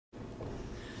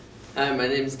Hi, my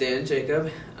name is Dan Jacob.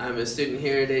 I'm a student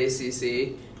here at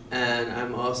ACC, and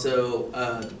I'm also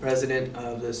the president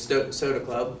of the Soda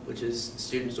Club, which is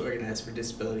Students Organized for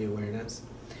Disability Awareness.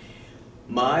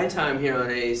 My time here on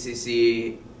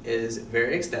ACC is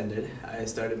very extended. I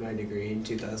started my degree in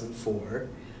 2004.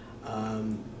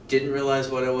 Didn't realize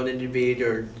what I wanted to be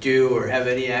or do or have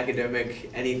any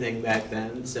academic anything back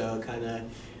then, so kind of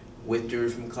withdrew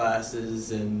from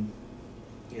classes and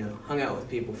hung out with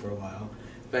people for a while.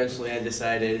 Eventually I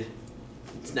decided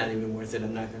it's not even worth it,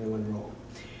 I'm not going to enroll.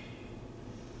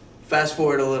 Fast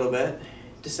forward a little bit,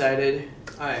 decided,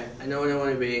 alright, I know what I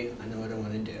want to be, I know what I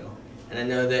want to do. And I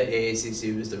know that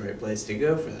AACC was the right place to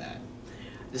go for that.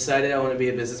 Decided I want to be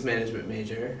a business management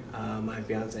major. My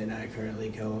fiance and I currently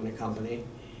co-own a company.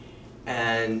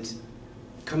 And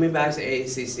coming back to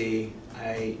AACC,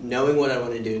 knowing what I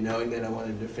want to do, knowing that I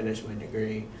wanted to finish my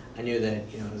degree, I knew that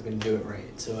I was going to do it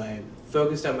right. So I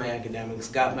focused on my academics,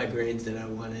 got my grades that I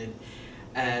wanted,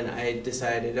 and I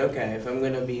decided, okay, if I'm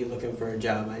going to be looking for a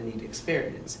job, I need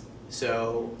experience.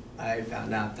 So I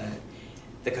found out that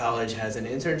the college has an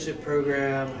internship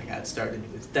program. I got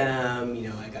started with them.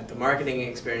 I got the marketing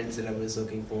experience that I was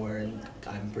looking for, and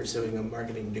I'm pursuing a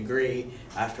marketing degree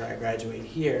after I graduate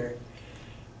here.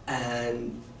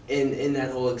 And in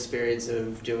that whole experience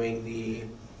of doing the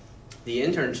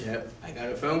internship, I got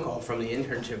a phone call from the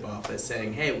internship office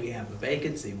saying, hey, we have a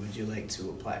vacancy, would you like to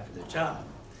apply for the job?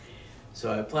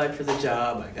 So I applied for the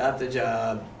job, I got the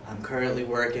job, I'm currently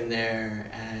working there,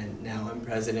 and now I'm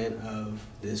president of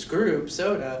this group,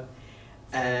 SODA,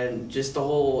 and just the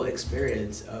whole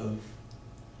experience of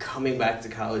coming back to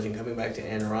college and coming back to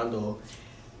Anne Arundel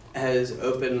has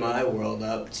opened my world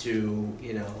up to,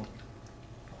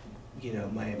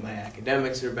 my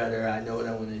academics are better, I know what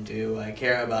I want to do, I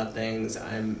care about things,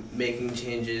 I'm making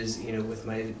changes, with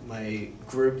my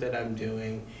group that I'm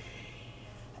doing.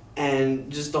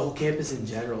 And just the whole campus in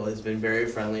general has been very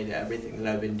friendly to everything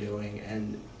that I've been doing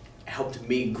and helped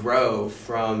me grow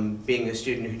from being a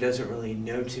student who doesn't really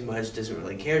know too much, doesn't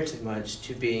really care too much,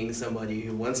 to being somebody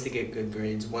who wants to get good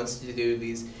grades, wants to do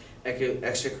these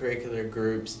extracurricular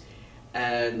groups,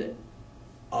 and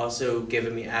also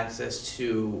given me access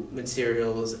to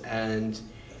materials and,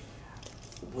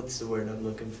 what's the word I'm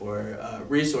looking for,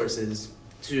 resources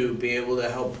to be able to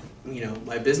help,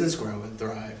 my business grow and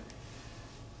thrive.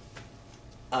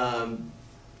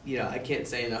 I can't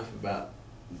say enough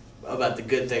about the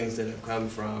good things that have come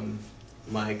from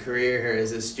my career here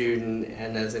as a student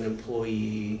and as an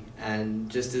employee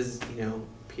and just as,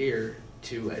 peer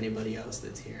to anybody else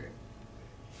that's here.